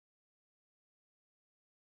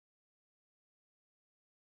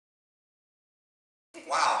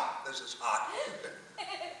Wow, this is hot.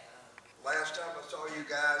 Last time I saw you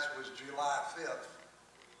guys was July 5th.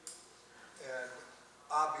 And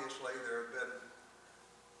obviously there have been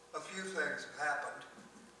a few things have happened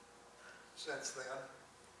since then.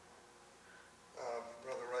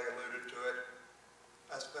 Brother Ray alluded to it.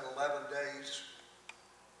 I spent 11 days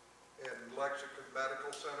in Lexington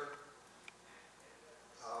Medical Center.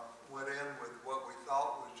 Went in with what we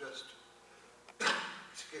thought was just,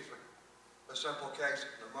 excuse me, a simple case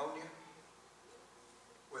of pneumonia.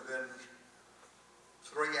 Within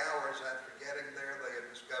 3 hours after getting there, they had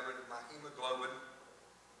discovered that my hemoglobin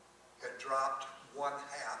had dropped 1/2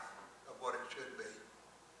 of what it should be,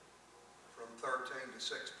 from 13 to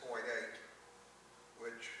 6.8,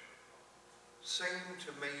 which seemed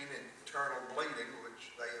to mean internal bleeding,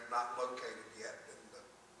 which they have not located yet. And the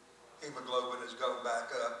hemoglobin has gone back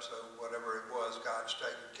up, so whatever it was, God's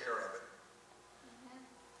taken care of it.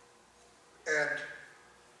 And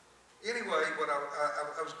anyway, what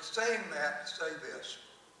I was saying that to say this.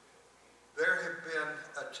 There have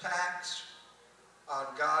been attacks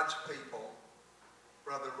on God's people.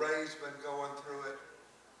 Brother Ray's been going through it.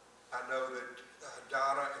 I know that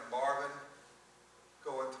Donna and Marvin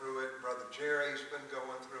going through it. Brother Jerry's been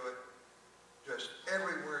going through it. Just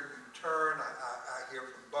everywhere you turn, I hear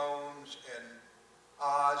from Bones and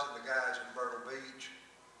Oz and the guys in Myrtle Beach.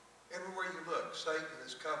 Everywhere you look, Satan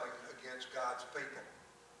is coming against God's people.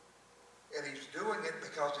 And he's doing it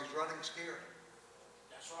because he's running scared.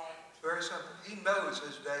 That's right. It's very simple. He knows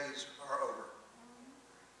his days are over.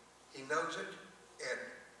 He knows it, and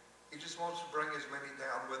he just wants to bring as many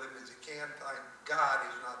down with him as he can. Thank God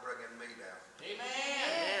he's not bringing me down.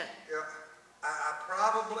 Amen. Yeah, I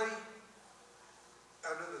probably,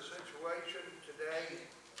 under the situation today,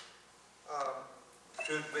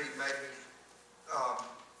 should be maybe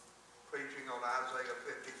preaching on Isaiah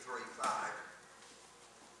 53:5.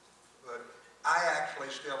 But I actually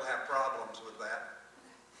still have problems with that.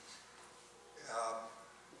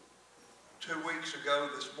 2 weeks ago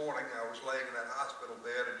this morning, I was laying in that hospital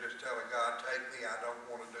bed and just telling God, take me, I don't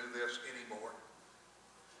want to do this anymore.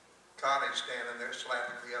 Connie's standing there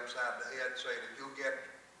slapping me upside the head saying, if you'll get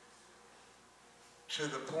to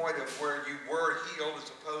the point of where you were healed as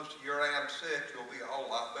opposed to your am sick, you'll be a whole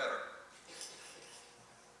lot better.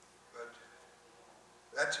 But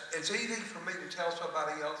it's easy for me to tell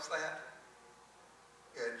somebody else that.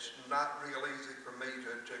 It's not real easy for me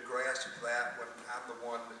to grasp that when I'm the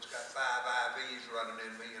one that's got 5 IVs running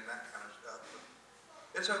in me and that kind of stuff.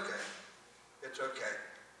 But it's okay. It's okay.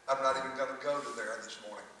 I'm not even going to go to there this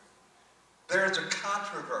morning. There's a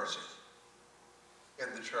controversy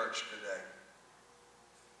in the church today.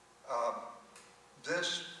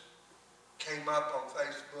 This came up on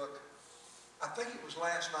Facebook. I think it was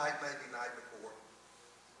last night, maybe night before.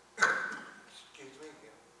 Excuse me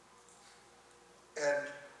again. And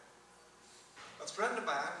a friend of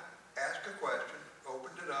mine asked a question,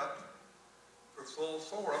 opened it up for full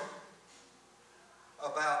forum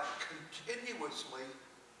about continuously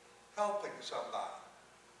helping somebody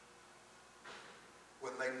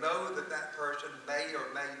when they know that that person may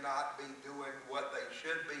or may not be doing what they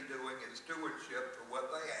should be doing in stewardship for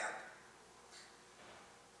what they have.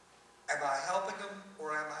 Am I helping them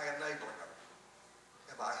or am I enabling them?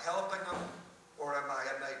 Am I helping them or am I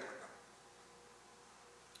enabling them?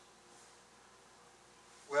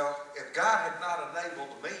 Well, if God had not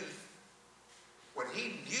enabled me, when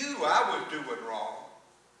he knew I was doing wrong,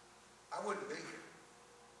 I wouldn't be here.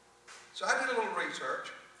 So I did a little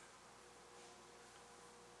research.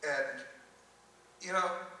 And, you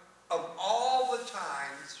know, of all the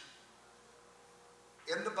times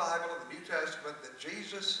in the Bible, in the New Testament, that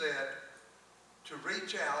Jesus said to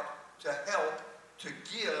reach out, to help, to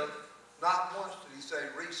give, not once did he say,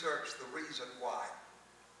 research the reason why.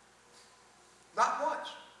 Not once.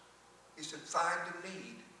 He said, find a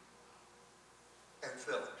need and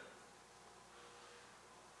fill it.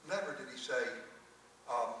 Never did he say,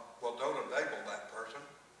 well, don't enable that person.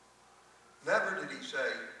 Never did he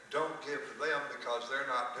say, don't give to them because they're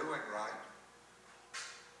not doing right.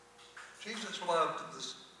 Jesus loved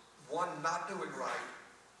this one not doing right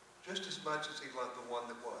just as much as he loved the one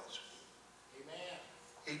that was. Amen.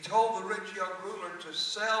 He told the rich young ruler to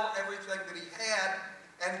sell everything that he had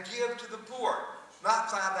and give to the poor,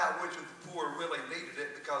 not find out which of the poor really needed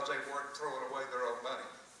it because they weren't throwing away their own money.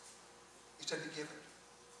 He said to give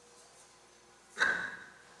it.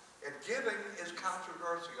 And giving is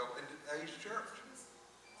controversial in today's church.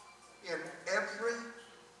 In every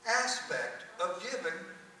aspect of giving,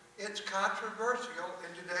 it's controversial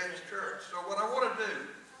in today's church. So what I want to do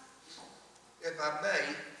if I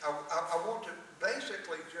may, I want to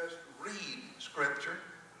basically just read Scripture,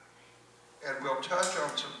 and we'll touch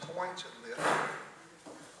on some points in this.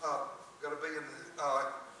 Going to be in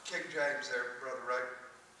King James there, Brother Ray.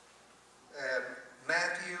 And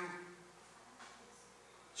Matthew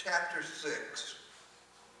chapter 6,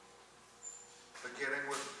 beginning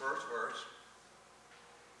with the first verse.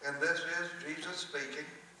 And this is Jesus speaking.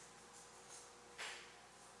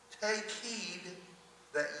 Take heed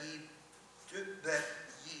that ye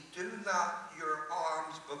do not your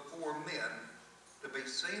alms before men to be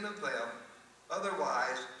seen of them,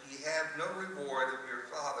 otherwise ye have no reward of your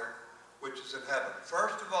Father which is in heaven.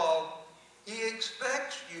 First of all, he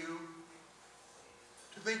expects you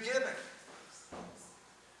to be giving.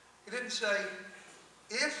 He didn't say,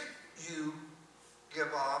 if you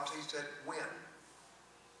give alms, he said, when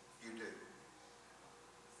you do.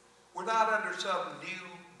 We're not under some new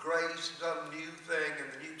grace, some new thing in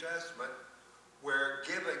the New Testament where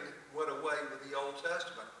giving went away with the Old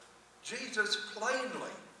Testament. Jesus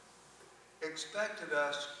plainly expected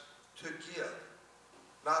us to give,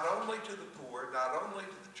 not only to the poor, not only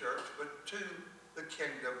to the church, but to the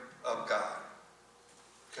kingdom of God.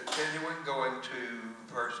 Continuing, going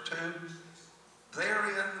to verse 2,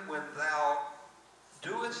 therein when thou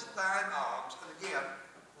doest thine alms, and again,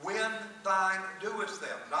 when thine doest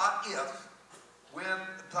them, not if, when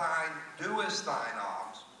thine doest thine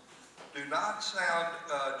alms, do not sound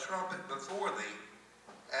a trumpet before thee,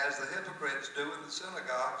 as the hypocrites do in the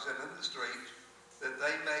synagogues and in the streets, that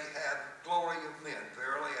they may have glory of men.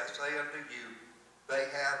 Verily I say unto you, they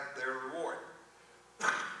have their reward.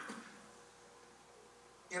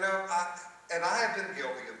 You know, I have been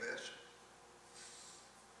guilty of this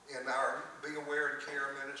in our Be Aware and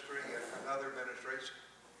Care ministry and other ministries.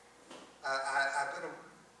 I've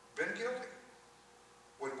been guilty.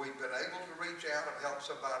 When we've been able to reach out and help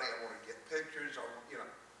somebody, I want to get pictures, I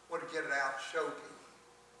want to get it out, show people.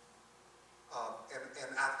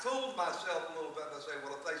 And I fooled myself a little bit by saying,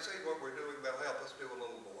 well, if they see what we're doing, they'll help us do a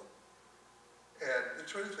little more. And the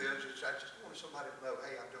truth is I just wanted somebody to know,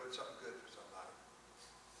 hey, I'm doing something good for somebody.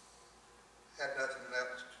 Had nothing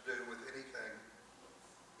else to do with anything.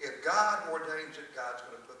 If God ordains it, God's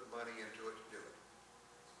going to put the money into it to do it.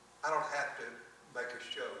 I don't have to make a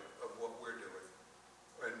show of what we're doing.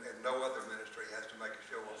 And no other ministry has to make a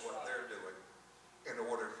show of what they're doing in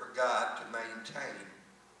order for God to maintain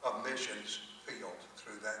a missions field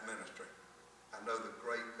through that ministry. I know the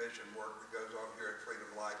great mission work that goes on here at Freedom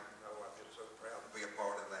Light. You know, I'm just so proud to be a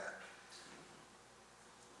part of that.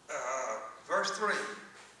 Verse 3.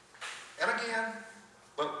 And again,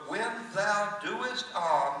 but when thou doest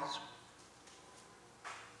alms,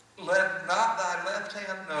 let not thy left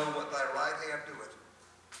hand know what thy right hand doeth.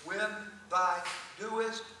 When thou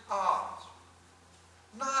doest alms.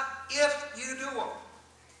 Not if you do them.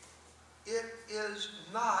 It is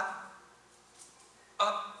not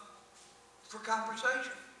up for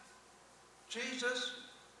conversation. Jesus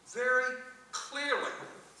very clearly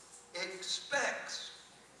expects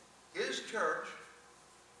his church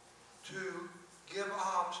to give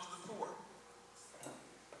alms to the poor.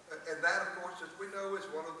 And that, of course, as we know, is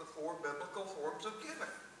one of the four biblical forms of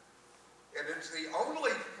giving. And it's the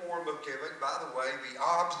only form of giving, by the way, the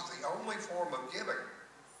alms is the only form of giving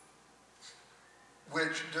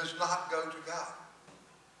which does not go to God.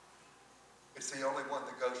 It's the only one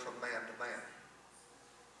that goes from man to man.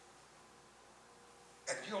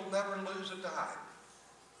 And you'll never lose a dime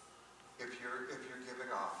if you're giving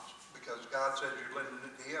alms, because God says you're lending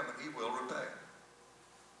it to him and he will repay.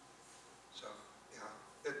 So,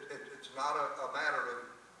 it's not a matter of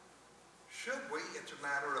should we, it's a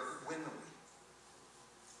matter of when we.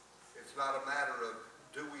 It's not a matter of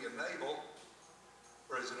do we enable,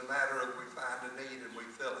 or is it a matter of we find a need and we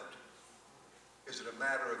fill it? Is it a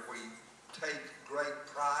matter of we take great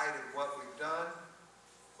pride in what we've done,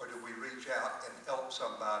 or do we reach out and help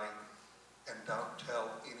somebody and don't tell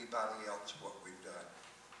anybody else what we've done?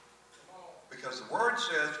 Because the word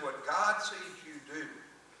says what God sees you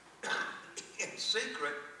do in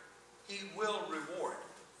secret, he will reward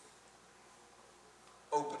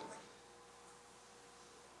openly.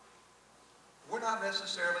 We're not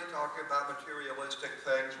necessarily talking about materialistic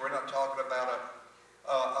things. We're not talking about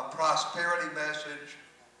a prosperity message,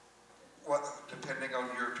 depending on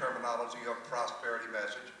your terminology of prosperity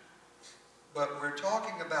message. But we're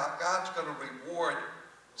talking about God's going to reward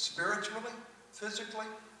spiritually, physically,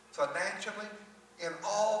 financially, in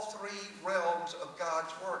all three realms of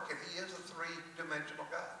God's work. And he is a three-dimensional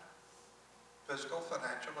God. Physical,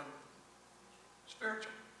 financial, and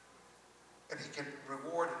spiritual. And he can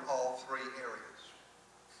reward in all three areas.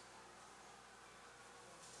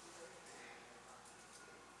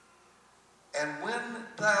 And when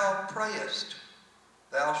thou prayest,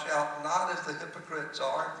 thou shalt not as the hypocrites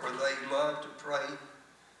are, for they love to pray,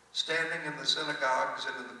 standing in the synagogues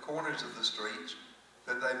and in the corners of the streets,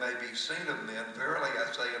 that they may be seen of men. Verily I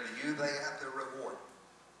say unto you, they have their reward.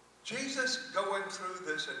 Jesus, going through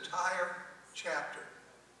this entire chapter,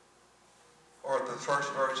 or the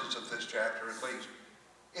first verses of this chapter at least,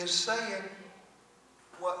 is saying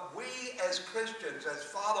what we as Christians, as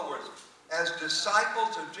followers, as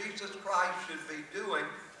disciples of Jesus Christ should be doing.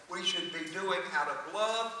 We should be doing out of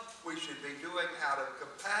love. We should be doing out of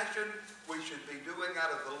compassion. We should be doing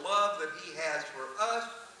out of the love that he has for us.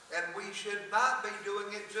 And we should not be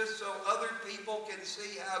doing it just so other people can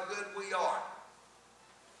see how good we are.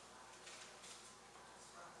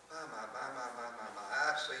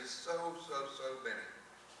 I see so many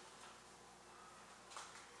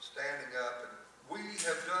standing up, and we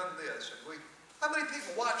have done this, and how many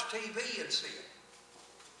people watch TV and see it?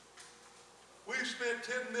 We've spent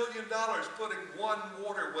 $10 million putting one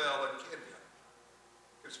water well in Kenya.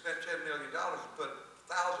 We've spent $10 million to put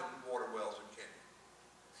 1,000 water wells in Kenya.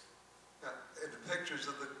 Now, in the pictures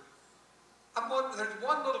of there's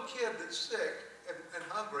one little kid that's sick and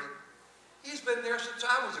hungry. He's been there since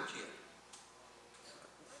I was a kid.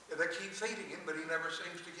 And they keep feeding him, but he never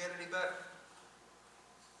seems to get any better.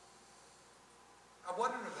 I'm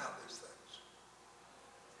wondering about these things.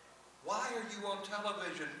 Why are you on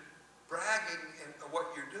television bragging of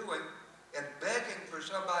what you're doing and begging for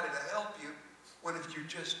somebody to help you, when if you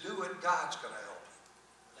just do it, God's going to help you?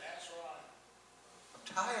 That's right. I'm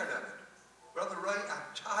tired of it. Brother Ray,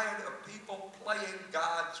 I'm tired of people playing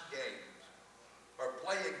God's games, or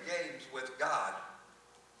playing games with God.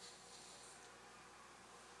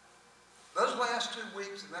 Those last 2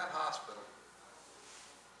 weeks in that hospital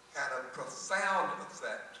had a profound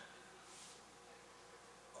effect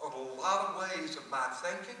on a lot of ways of my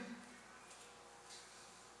thinking,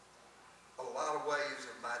 a lot of ways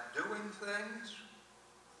of my doing things.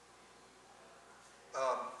 A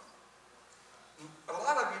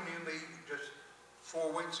lot of you knew me just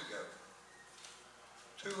 4 weeks ago.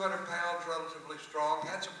 200 pounds, relatively strong,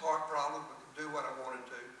 had some heart problems, but could do what I wanted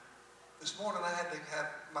to. This morning I had to have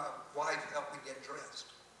my wife help me get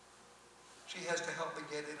dressed. She has to help me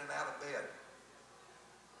get in and out of bed.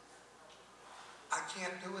 I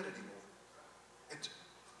can't do it anymore.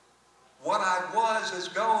 What I was is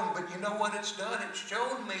gone, but you know what it's done? It's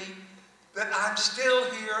shown me that I'm still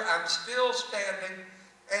here, I'm still standing,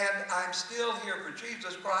 and I'm still here for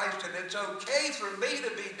Jesus Christ, and it's okay for me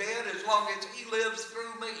to be dead as long as he lives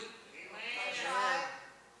through me. Amen.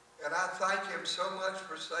 And I thank him so much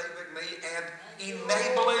for saving me and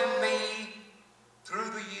enabling me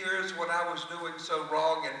through the years when I was doing so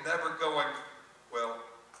wrong and never going, well,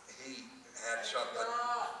 he had something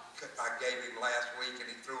I gave him last week and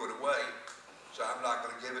he threw it away, so I'm not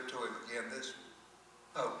going to give it to him again this week.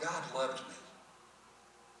 No, God loves me.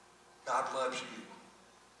 God loves you.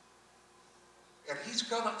 And he's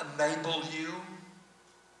going to enable you.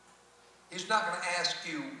 He's not going to ask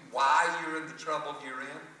you why you're in the trouble you're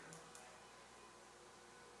in.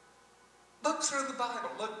 Look through the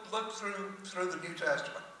Bible. Look through the New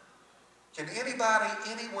Testament. Can anybody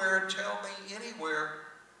anywhere tell me anywhere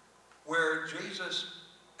where Jesus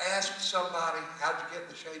asked somebody, how'd you get in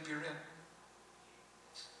the shape you're in?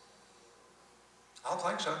 I don't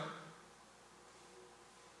think so.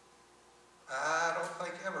 I don't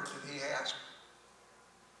think ever did he ask.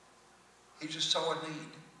 He just saw a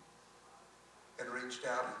need and reached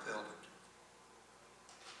out and filled it.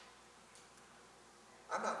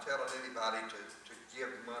 I'm not telling anybody to give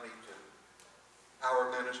money to our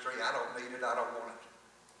ministry. I don't need it. I don't want it.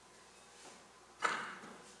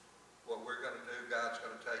 What we're going to do, God's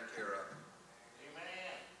going to take care of.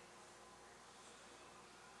 Amen.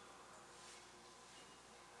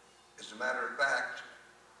 As a matter of fact,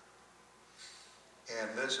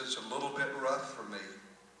 and this is a little bit rough for me,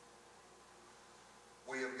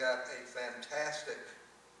 we have got a fantastic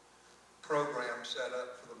program set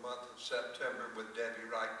up for the month of September with Debbie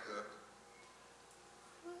Wright Cook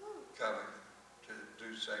coming to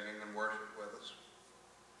do singing and worship with us.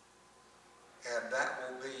 And that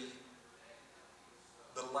will be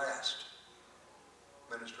the last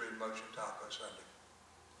Ministry in Motion Taco Sunday.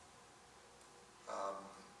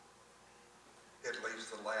 At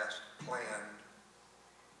least the last planned.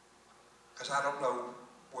 Because I don't know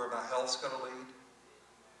where my health's going to lead.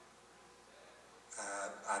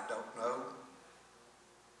 I don't know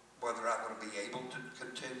whether I'm going to be able to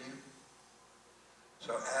continue.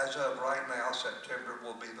 So as of right now, September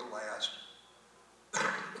will be the last.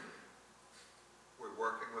 We're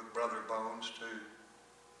working with Brother Bones to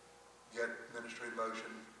get Ministry in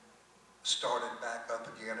Motion started back up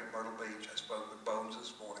again at Myrtle Beach. I spoke with Bones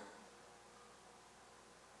this morning.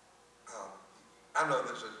 I know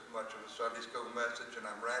this is much of a Sunday school message and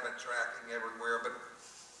I'm rabbit tracking everywhere, but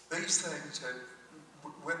these things have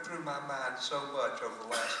went through my mind so much over the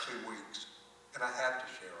last 2 weeks, and I have to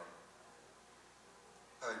share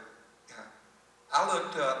them. I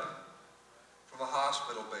looked up from a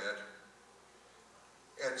hospital bed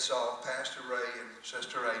and saw Pastor Ray and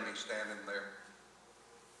Sister Amy standing there.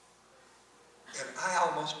 And I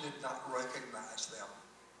almost did not recognize them.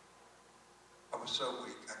 I was so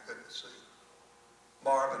weak, I couldn't see.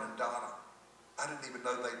 Marvin and Donna, I didn't even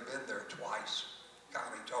know they'd been there twice.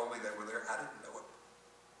 Connie told me they were there. I didn't know it.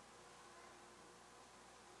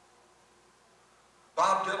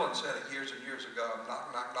 Bob Dylan said it years and years ago. I'm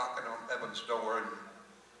knocking on heaven's door, and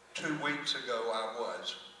 2 weeks ago I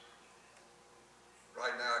was.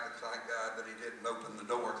 Right now I can thank God that he didn't open the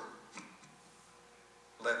door.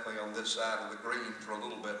 Left me on this side of the green for a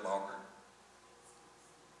little bit longer.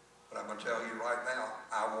 But I'm going to tell you right now,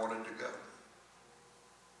 I wanted to go.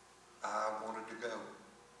 I wanted to go.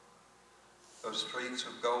 Those streets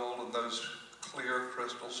of gold and those clear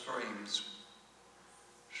crystal streams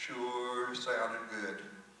sure sounded good.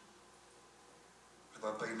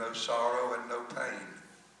 There'll be no sorrow and no pain.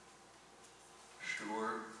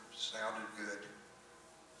 Sure sounded good.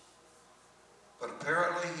 But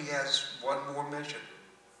apparently he has one more mission.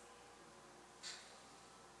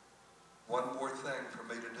 One more thing for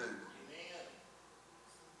me to do. Amen.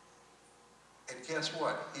 And guess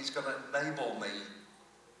what? He's going to enable me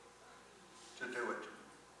to do it.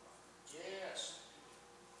 Yes.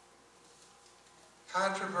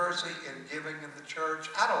 Controversy in giving in the church?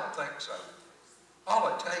 I don't think so. All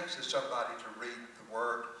it takes is somebody to read the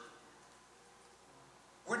Word.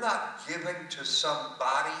 We're not giving to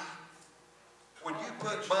somebody. When you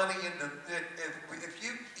put money into, if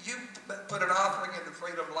you put an offering into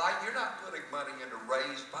Freedom Light, you're not putting money into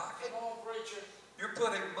Ray's pocket. Come on, preacher. You're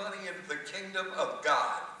putting money into the kingdom of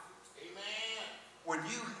God. Amen. When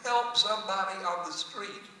you help somebody on the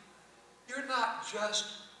street, you're not just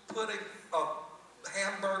putting a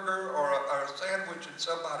hamburger or a sandwich in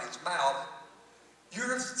somebody's mouth.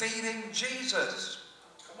 You're feeding Jesus.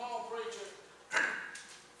 Come on, preacher.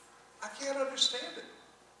 I can't understand it.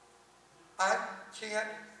 I can't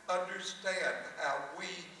understand how we,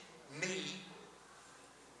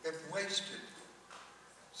 have wasted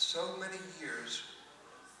so many years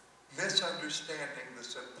misunderstanding the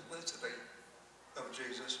simplicity of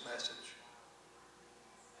Jesus' message.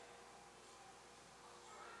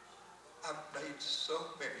 I've made so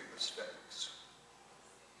many mistakes.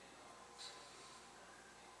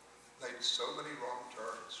 Made so many wrong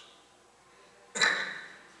turns,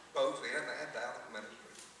 both in and out of ministry.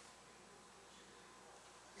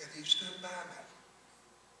 And he stood by me.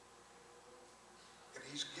 And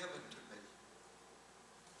he's given to me.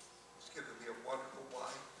 He's given me a wonderful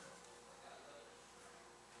wife.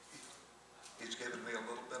 He's given me a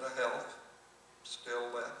little bit of health still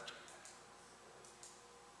left.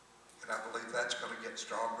 And I believe that's going to get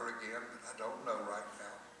stronger again, but I don't know right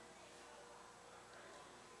now.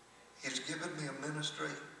 He's given me a ministry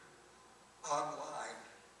online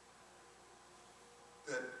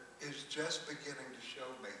that is just beginning to show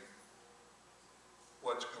me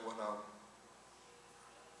what's going on.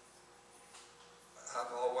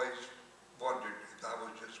 I've always wondered if I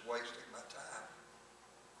was just wasting my time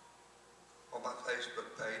on my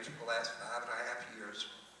Facebook page for the last 5.5 years.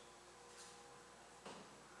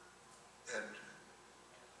 And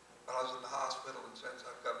when I was in the hospital and since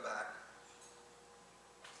I've come back,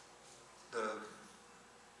 the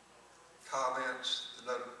comments, the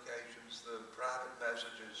notifications, the private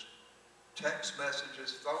messages, text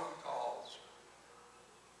messages, phone calls.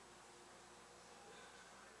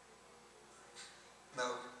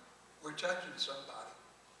 No, we're touching somebody.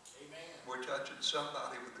 Amen. We're touching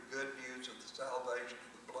somebody with the good news of the salvation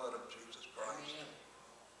of the blood of Jesus Christ. Amen.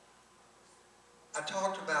 I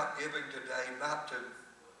talked about giving today not to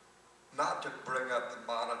bring up the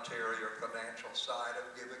monetary or financial side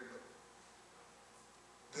of giving, but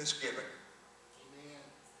this giving. Amen.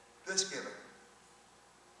 This giving.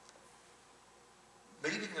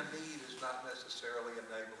 Meeting a need is not necessarily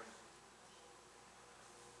enabling.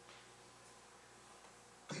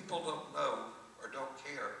 People don't know or don't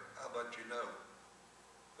care how much you know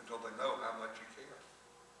until they know how much you care.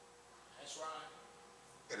 That's right.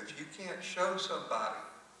 And if you can't show somebody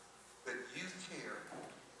that you care,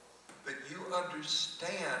 that you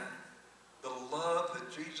understand the love that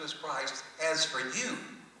Jesus Christ has for you,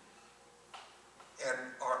 and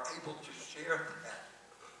are able to share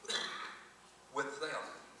that with them,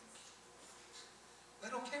 they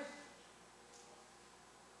don't care.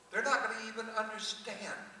 even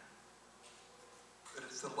understand that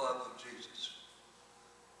it's the love of Jesus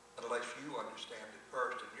unless you understand it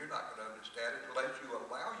first. And you're not going to understand it unless you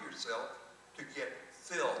allow yourself to get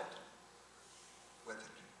filled with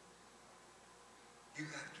it. You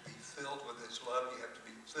have to be filled with His love. You have to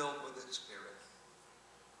be filled with His Spirit.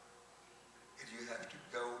 And you have to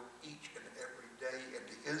go each and every day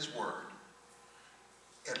into His Word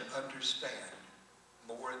and understand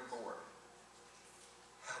more and more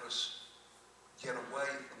how to get away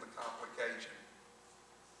from the complication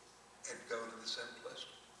and go to the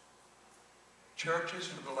simplicity. Churches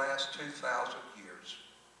for the last 2,000 years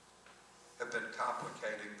have been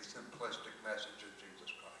complicating the simplistic message of Jesus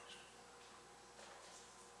Christ.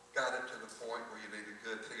 Got it to the point where you need a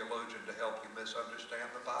good theologian to help you misunderstand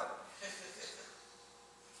the Bible.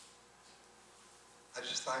 I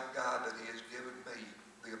just thank God that He has given me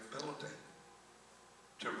the ability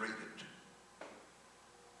to read it,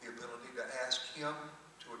 the ability to ask Him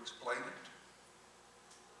to explain it,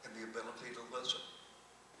 and the ability to listen.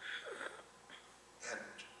 And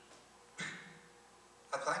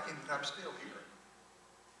I thank Him that I'm still here.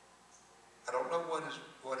 I don't know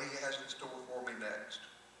what He has in store for me next.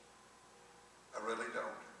 I really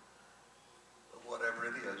don't. But whatever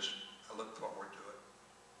it is, I look forward to it.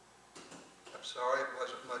 I'm sorry it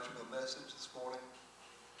wasn't much of a message this morning.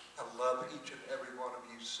 I love each and every one of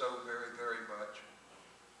you so very, very much.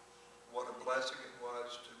 What a blessing it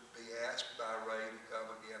was to be asked by Ray to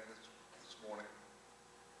come again this morning.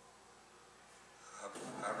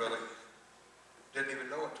 I really didn't even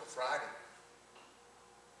know until Friday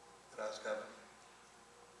that I was coming.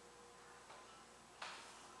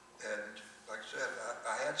 And like I said,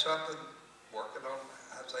 I had something working on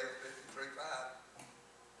Isaiah 53:5.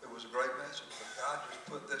 It was a great message, but God just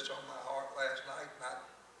put this on my heart last night, and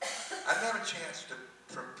I didn't have a chance to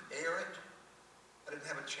prepare it. I didn't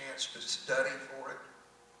have a chance to study for it.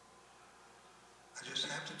 I just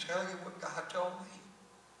have to tell you what God told me.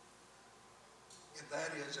 And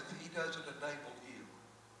that is, if He doesn't enable you,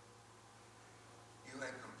 you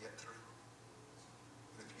ain't going to get through.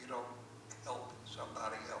 And if you don't help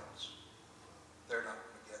somebody else, they're not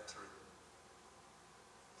going to get through.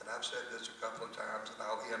 And I've said this a couple of times, and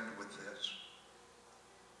I'll end with this.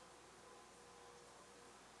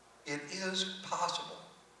 It is possible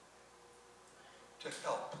to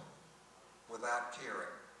help without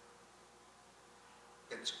caring.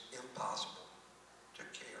 It's impossible to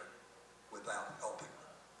care without helping.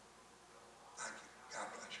 Thank you. God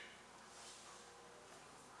bless you.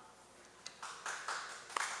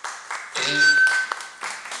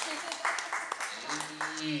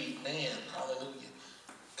 Amen. Hallelujah.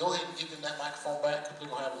 Go ahead and give him that microphone back. We're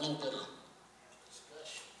going to have a little bit of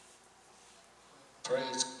discussion.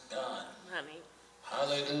 Praise God. Honey.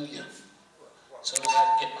 Hallelujah. So that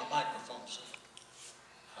I can get my microphone set.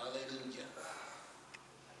 Hallelujah.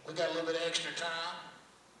 We got a little bit of extra time.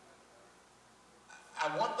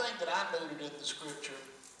 One thing that I noted in the scripture,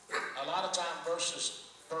 a lot of time verse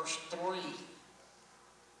 3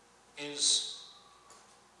 is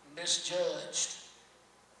misjudged.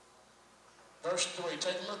 Verse 3,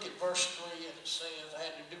 take a look at verse 3, and it says, I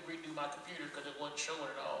had to redo my computer because it wasn't showing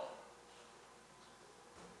it all.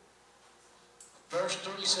 Verse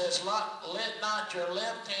 3 says, let not your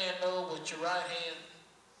left hand know what your right hand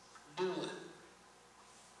doeth.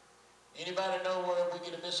 Anybody know where we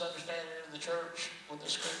get a misunderstanding in the church with the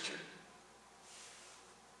scripture?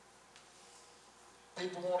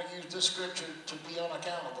 People want to use this scripture to be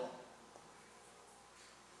unaccountable.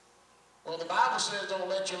 Well, the Bible says don't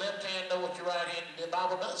let your left hand know what your right hand do. The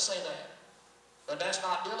Bible does say that. But that's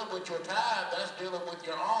not dealing with your tithe, that's dealing with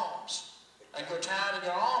your alms. And your tithe and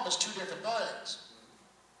your alm is two different things.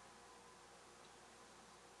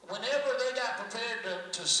 Whenever they got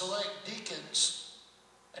prepared to select deacons,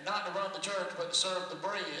 and not to run the church, but to serve the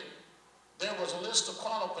bread, there was a list of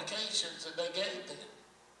qualifications that they gave them.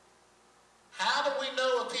 How do we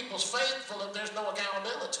know if people's faithful if there's no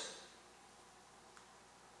accountability?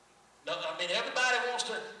 No, I mean, everybody wants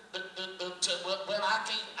to well, I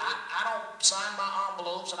don't sign my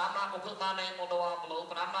envelopes, and I'm not going to put my name on no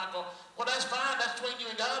envelope, and I'm not going to, well, that's fine, that's between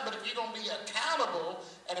you and God, but if you're going to be accountable,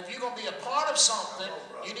 and if you're going to be a part of something,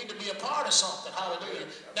 you need to be a part of something, hallelujah.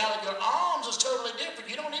 Now, your alms is totally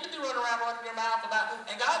different. You don't need to be running around running your mouth about,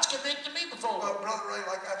 and God's convicted me before. Well, Brother Ray,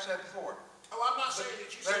 like I've said before, Oh, I'm not saying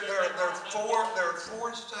that you should. there are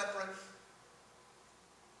four separate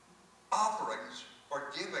offerings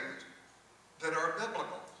or givings that are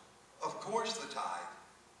biblical. Of course, the tithe.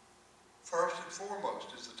 First and foremost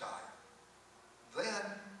is the tithe. Then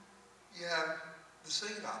you have the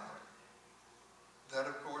seed offering. Then,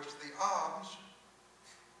 of course, the alms.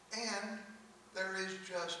 and there is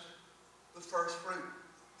just the first fruit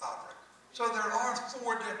offering. So there are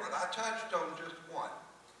 4 different. I touched on just one.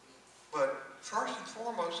 But first and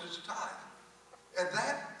foremost is tithe. And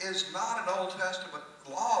that is not an Old Testament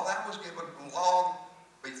law. That was given long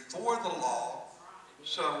before the law.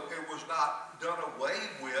 So it was not done away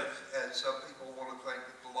with, as some people want to think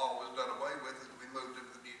that the law was done away with as we moved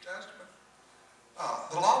into the New Testament.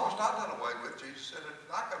 The law was not done away with. Jesus said it's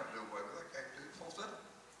not going to do away with it. It came to fulfill it.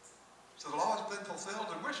 So the law has been fulfilled,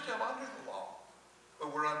 and we're still under the law.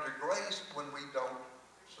 But we're under grace when we don't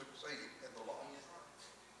succeed in the law.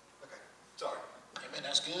 Okay, sorry. Amen,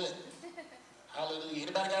 that's good. Hallelujah.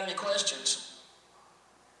 Anybody got any questions?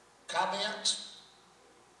 Comments?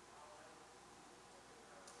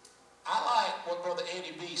 I like what Brother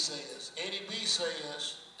Eddie B says. Eddie B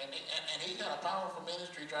says, and he got a powerful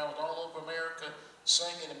ministry, travels all over America,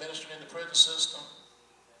 singing and ministering in the prison system.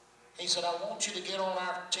 He said, I want you to get on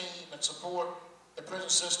our team and support the prison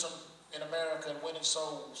system in America and winning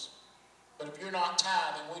souls. But if you're not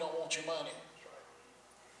tithing, we don't want your money.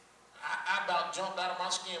 I about jumped out of my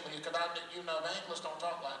skin with you because evangelists don't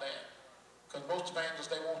talk like that. Because most evangelists,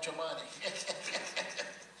 they want your money.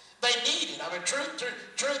 They need it. I mean, truth,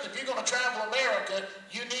 if you're going to travel America,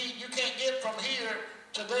 you can't get from here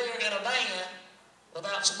to there in a van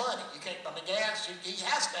without some money. You can't, I mean, gas, he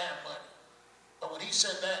has to have money. But when he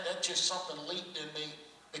said that, that just something leaped in me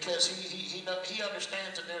because he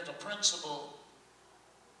understands that there's a principle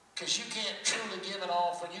because you can't truly give an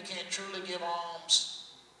offering, you can't truly give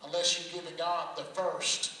alms unless you give God the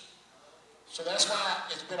first. So that's why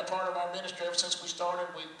it's been a part of our ministry ever since we started.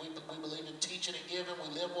 We believe in teaching and giving.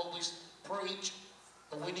 We live what we preach.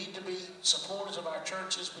 But we need to be supporters of our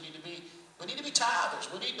churches. We need to be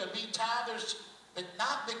tithers. We need to be tithers, but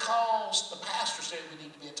not because the pastor said we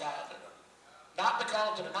need to be a tither. Not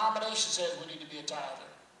because the denomination says we need to be a tither.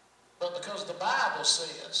 But because the Bible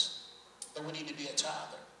says that we need to be a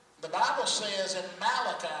tither. The Bible says in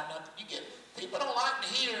Malachi, now people don't like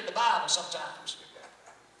to hear the Bible sometimes.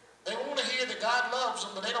 They want to hear that God loves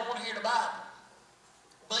them, but they don't want to hear the Bible.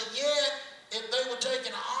 But yet, if they would take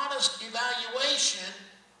an honest evaluation,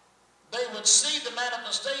 they would see the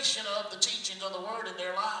manifestation of the teaching of the Word in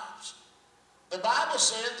their lives. The Bible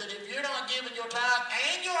says that if you're not giving your tithe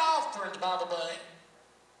and your offerings, by the way,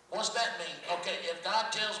 what's that mean? Okay, if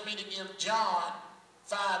God tells me to give John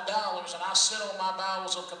 $5 and I sit on my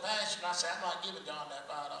bowels of compassion, I say, I'm not giving John that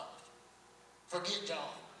 $5. Forget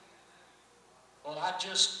John. Well, I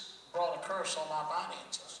just brought a curse on my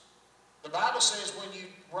finances. The Bible says when you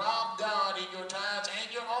rob God in your tithes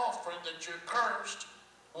and your offering that you're cursed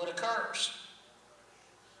with a curse.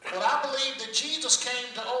 Well, I believe that Jesus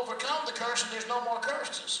came to overcome the curse and there's no more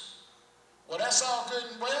curses. Well, that's all good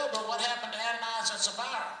and well, but what happened to Ananias and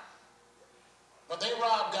Sapphira? Well, they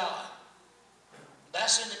robbed God.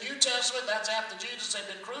 That's in the New Testament. That's after Jesus had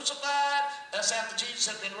been crucified. That's after Jesus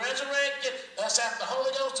had been resurrected. That's after the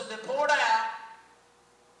Holy Ghost had been poured out.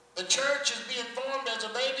 The church is being formed as a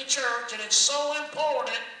baby church, and it's so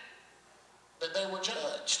important that they were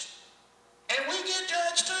judged. And we get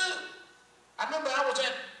judged too. I remember I was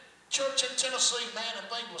at church in Tennessee, man, and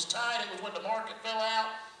things was tight. It was when the market fell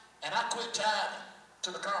out, and I quit tithing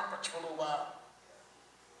to the conference for a little while.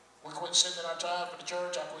 We quit sending our tithe for the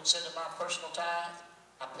church. I quit sending my personal tithe.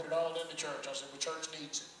 I put it all in the church. I said, the church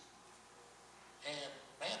needs it. And,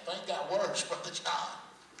 man, things got worse, Brother John.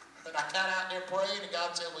 And I got out there praying, and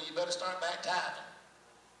God said, well, you better start back tithing.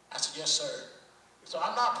 I said, yes, sir. So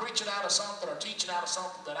I'm not preaching out of something or teaching out of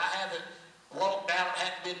something that I haven't walked out,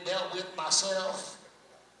 hadn't been dealt with myself.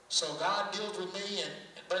 So God deals with me.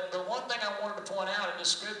 But one thing I wanted to point out in this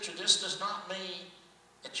scripture, this does not mean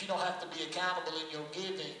that you don't have to be accountable in your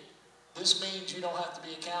giving. This means you don't have to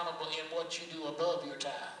be accountable in what you do above your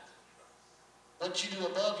tithe. What you do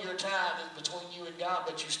above your tithe is between you and God,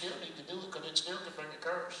 but you still need to do it because it still can bring a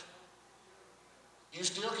curse. You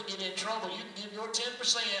still can get in trouble. You can give your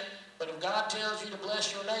 10%, but if God tells you to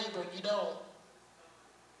bless your neighbor and you don't,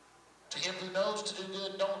 to him who knows to do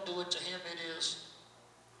good, don't do it. To him it is.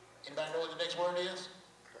 Anybody know what the next word is?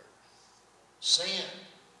 Sin.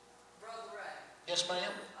 Brother Ray. Yes,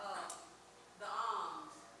 ma'am. The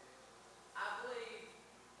alms. I believe,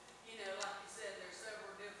 like you said, there's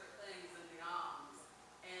several different things in the alms.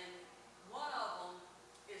 And one of them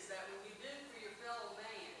is that when you do for your fellow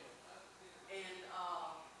man, and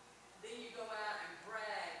then you go out and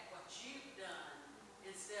brag what you've done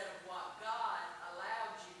instead of what God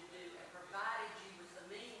allowed you to do and provided you with the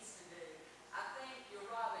means to do, I think you're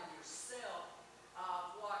robbing yourself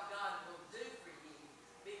of what God will do for you.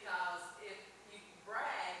 Because if you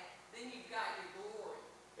brag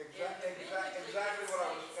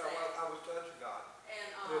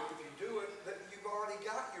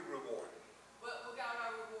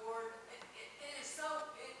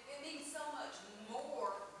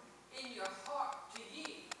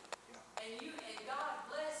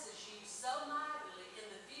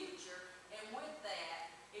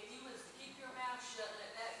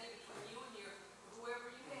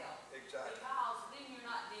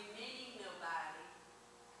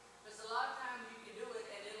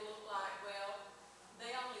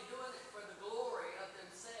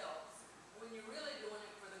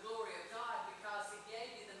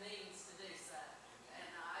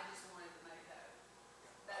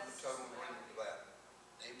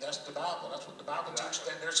That's the Bible. That's what the Bible teaches.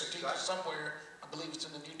 Exactly. That there's a teaching Exactly. somewhere, I believe it's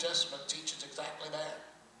in the New Testament, teaches exactly that.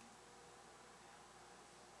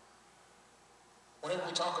 Whenever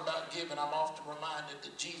we talk about giving, I'm often reminded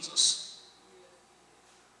that Jesus,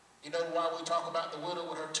 you know why we talk about the widow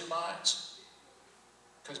with her 2 mites?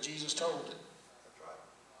 Because Jesus told it. That's right.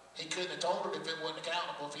 He couldn't have told it if it wasn't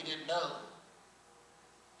accountable, if he didn't know.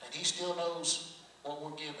 And he still knows what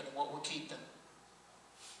we're giving and what we're keeping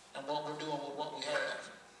and what we're doing with what we have.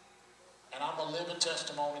 And I'm a living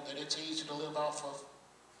testimony that it's easy to live off of.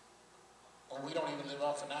 Well, we don't even live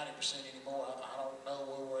off of 90% anymore. I don't know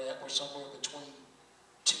where we're at. We're somewhere between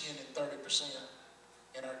 10 and 30%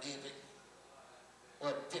 in our giving.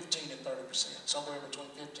 Well, 15 and 30%. Somewhere between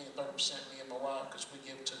 15 and 30%, me and my wife, because we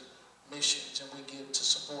give to missions and we give to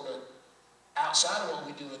support outside of what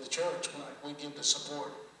we do in the church. We give to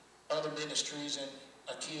support other ministries and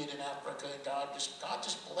a kid in Africa, and God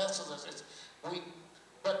just blesses us.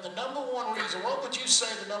 But the number one reason, what would you say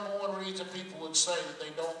the number one reason people would say that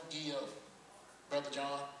they don't give, Brother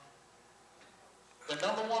John? The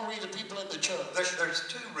number one reason people in the church. There's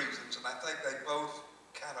 2 reasons, and I think they both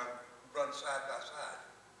kind of run side by side,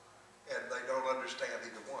 and they don't understand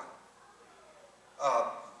either one.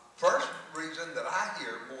 First reason that I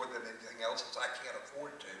hear more than anything else is I can't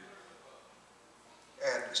afford to.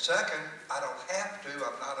 And second, I don't have to.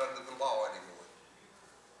 I'm not under the law anymore.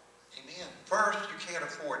 Amen. First, you can't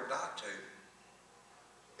afford not to.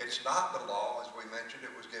 It's not the law, as we mentioned.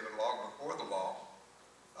 It was given long before the law.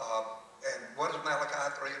 And what does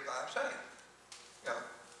Malachi 3 and 5 say? You know,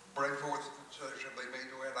 bring forth, so there shall be meat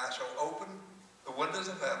to eat, and I shall open the windows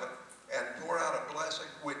of heaven and pour out a blessing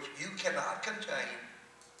which you cannot contain,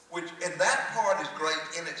 and that part is great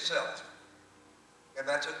in itself. And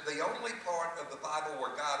that's the only part of the Bible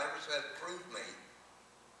where God ever said, prove me.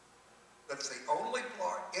 That's the only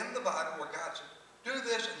part in the Bible where God said, do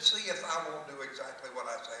this and see if I won't do exactly what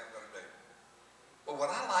I say I'm going to do. But what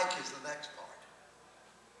I like is the next part.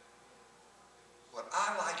 What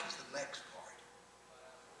I like is the next part.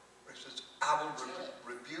 Where it says, I will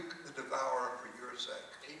rebuke the devourer for your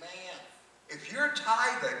sake. Amen. If you're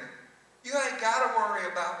tithing, you ain't got to worry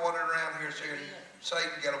about wandering around here saying, Satan,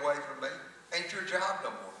 get away from me. Ain't your job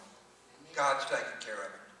no more. God's taking care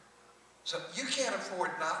of it. So you can't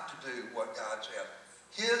afford not to do what God said.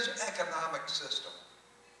 His economic system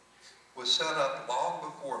was set up long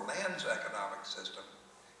before man's economic system,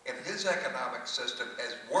 and his economic system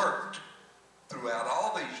has worked throughout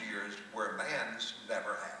all these years where man's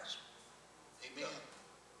never has. Amen.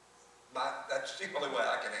 That's the only way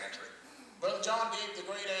I can answer it. Brother John gave the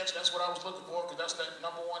great answer. That's what I was looking for, because that's that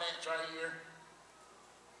number one answer right here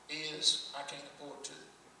is I can't afford to.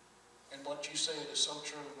 And what you said is so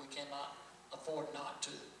true. We cannot afford not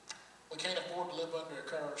to. We can't afford to live under a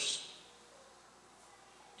curse.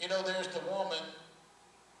 You know, there's the woman,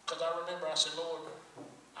 because I remember I said, Lord,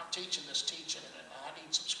 I'm teaching this teaching, and I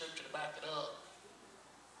need some scripture to back it up.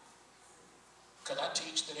 Because I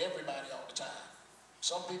teach that everybody all the time.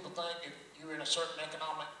 Some people think if you're in a certain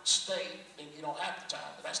economic state, then you don't have to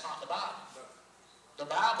tithe, but that's not the Bible. The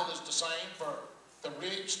Bible is the same for the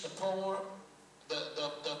rich, the poor,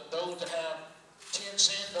 those that have 10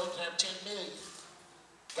 cents, those that have 10 million.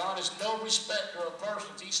 God is no respecter of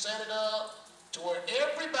persons. He set it up to where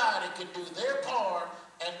everybody can do their part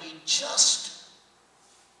and be just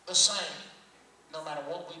the same, no matter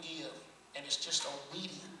what we give. And it's just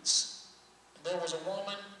obedience. There was a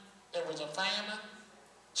woman, there was a famine.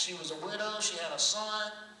 She was a widow, she had a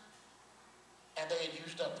son, and they had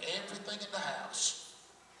used up everything in the house.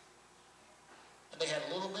 And they had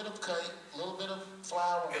a little bit of cake, a little bit of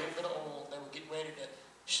flour, a little bit of oil. They were getting ready to,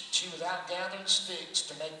 she was out gathering sticks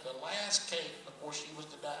to make the last cake before she was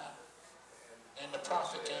to die. And the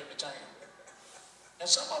prophet came to town. And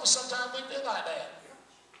some of us, sometimes we feel like that.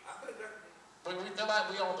 But we feel like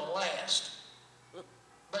we're on the last.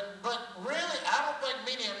 But really, I don't think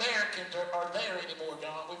many Americans are there anymore,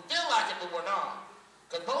 John. We feel like it, but we're not.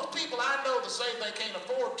 Because most people I know that say they can't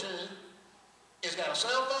afford to is got a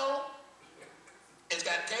cell phone, it's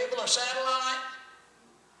got cable or satellite.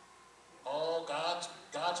 Oh, God's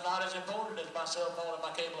not as important as my cell phone and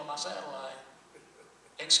my cable and my satellite.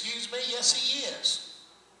 Excuse me? Yes, he is.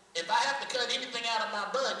 If I have to cut anything out of my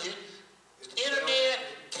budget, internet,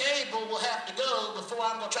 cable will have to go before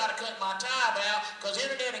I'm going to try to cut my tithe out, because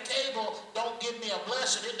internet and cable don't give me a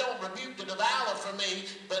blessing. It don't rebuke the devourer for me,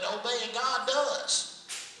 but obeying God does.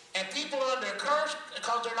 And people are under a curse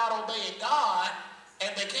because they're not obeying God,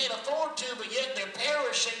 and they can't afford to, but yet they're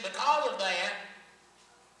perishing because of that.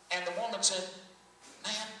 And the woman said,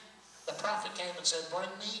 man, the prophet came and said, bring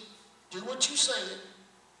me, do what you said,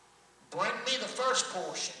 bring me the first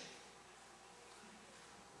portion.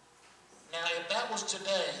 Now, if that was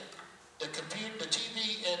today, the computer, the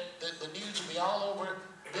TV, and the news would be all over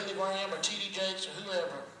Billy Graham or T.D. Jakes or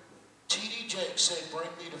whoever. T.D. Jakes said, bring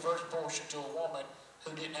me the first portion to a woman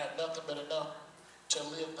who didn't have nothing but enough to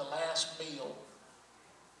live the last meal.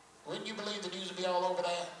 Wouldn't you believe the news would be all over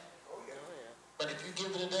that? Oh, yeah. But if you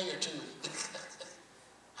give it a day or two,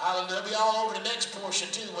 hallelujah, it'll be all over the next portion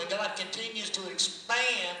too, when God continues to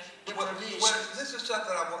expand the provision. Well, this is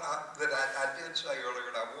something I did say earlier,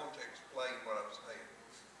 and I want to explain what I was saying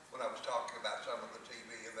when I was talking about some of the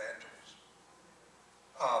TV evangelists.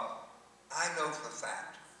 I know for a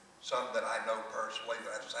fact, some that I know personally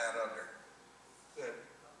that I've sat under, that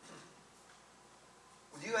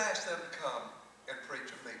when you ask them to come and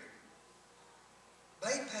preach a meeting,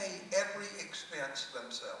 they pay every expense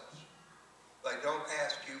themselves. They don't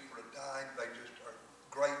ask you for a dime. They just are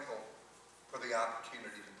grateful for the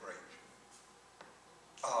opportunity to preach.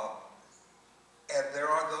 And there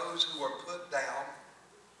are those who are put down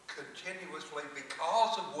continuously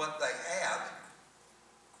because of what they have.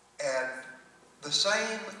 And the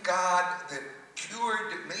same God that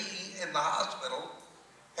cured me in the hospital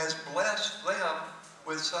has blessed them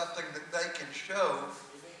with something that they can show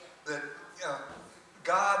that,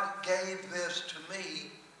 God gave this to me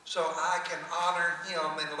so I can honor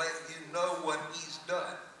him and let you know what he's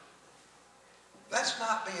done. That's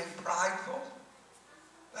not being prideful.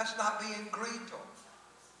 That's not being greedful.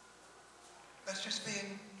 That's just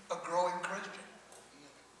being a growing Christian.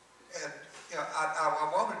 And I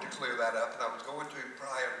wanted to clear that up, and I was going to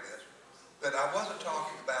prior to this, that I wasn't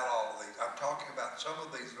talking about all of these. I'm talking about some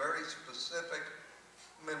of these very specific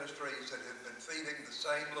ministries that have been feeding the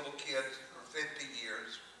same little kids for 50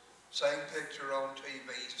 years, same picture on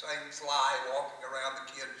TV, same fly walking around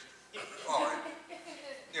the kids' farm.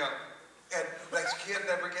 And that kid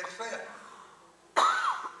never gets fed.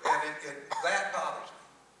 And that bothers me.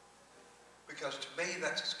 Because to me,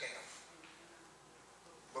 that's a scam.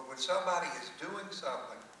 But when somebody is doing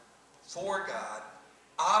something for God,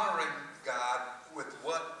 honoring God with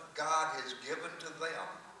what God has given to them,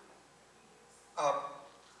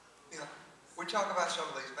 we talk about some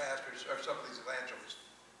of these pastors or some of these evangelists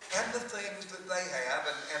and the things that they have,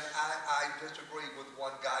 and I disagree with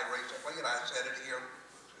one guy recently, and I said it here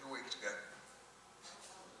 2 weeks ago.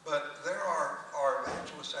 But there are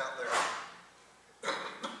evangelists out there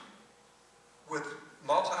with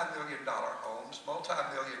multi-million-dollar homes,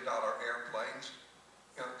 multi-million-dollar airplanes,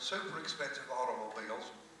 super expensive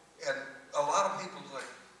automobiles, and a lot of people say,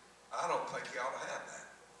 I don't think you ought to have that.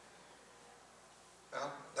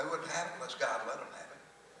 Well, they wouldn't have it unless God let them have it.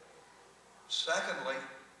 Secondly,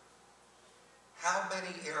 how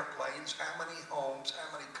many airplanes, how many homes,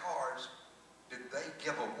 how many cars did they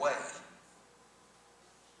give away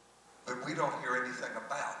that we don't hear anything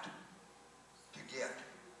about to get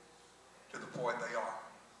to the point they are?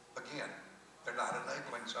 Again, they're not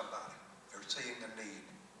enabling somebody. They're seeing a need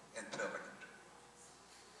and filling it.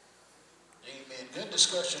 Amen. Good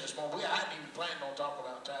discussion this morning. I hadn't even planned on talking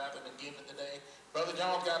about tithing and giving today. Brother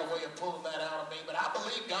John's got a way of pulling that out of me, but I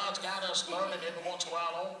believe God's got us learning every once in a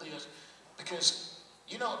while on this, because,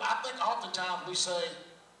 I think oftentimes we say,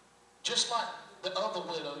 just like the other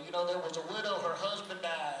widow, there was a widow, her husband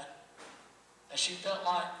died, and she felt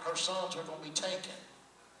like her sons were going to be taken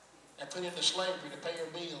and put into slavery to pay her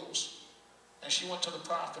bills. And she went to the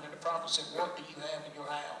prophet, and the prophet said, what do you have in your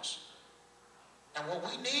house? And what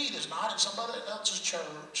we need is not in somebody else's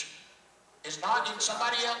church. It's not in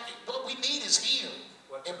somebody else. What we need is here.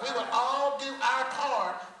 If we would all do our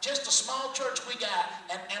part, just a small church we got,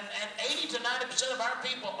 and 80 to 90% of our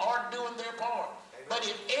people are doing their part. But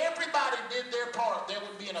if everybody did their part, there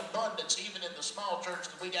would be an abundance even in the small church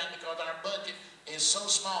that we got, because our budget is so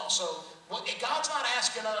small. So God's not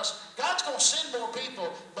asking us, God's going to send more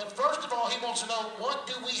people, but first of all, he wants to know, what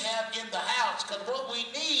do we have in the house? Because what we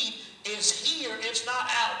need is here, it's not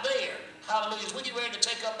out there. Hallelujah. As we get ready to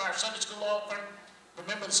take up our Sunday school offering,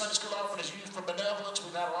 remember the Sunday school offering is used for benevolence.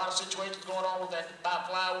 We've had a lot of situations going on with that, buy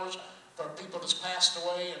flowers for people that's passed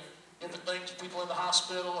away and different things, people in the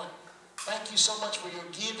hospital. And thank you so much for your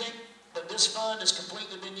giving. But this fund has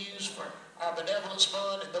completely been used for our benevolence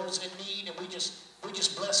fund and those in need. And we just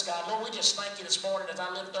bless God. Lord, we just thank you this morning as I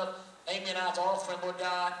lift up Amy and I's offering, Lord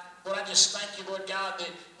God. Lord, I just thank you, Lord God, that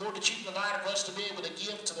you provided for us to be able to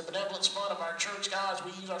give to the benevolence fund of our church, God, as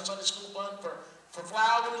we use our Sunday school fund for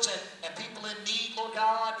flowers and people in need, Lord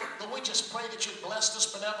God. Lord, we just pray that you bless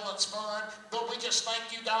this benevolence fund. Lord, we just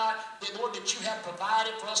thank you, God, that, Lord, that you have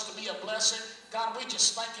provided for us to be a blessing. God, we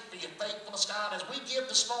just thank you for your faithfulness, God. As we give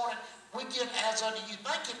this morning, we give as unto you.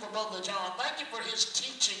 Thank you for Brother John. Thank you for his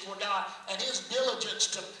teaching, Lord God, and his diligence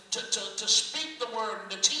to speak the word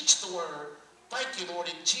and to teach the word. Thank you, Lord,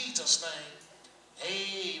 in Jesus' name.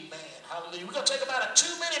 Amen. Hallelujah. We're going to take about a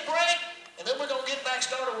 2-minute break, and then we're going to get back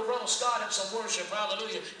started with Brother Scott and some worship.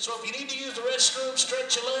 Hallelujah. So if you need to use the restroom,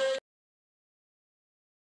 stretch your legs.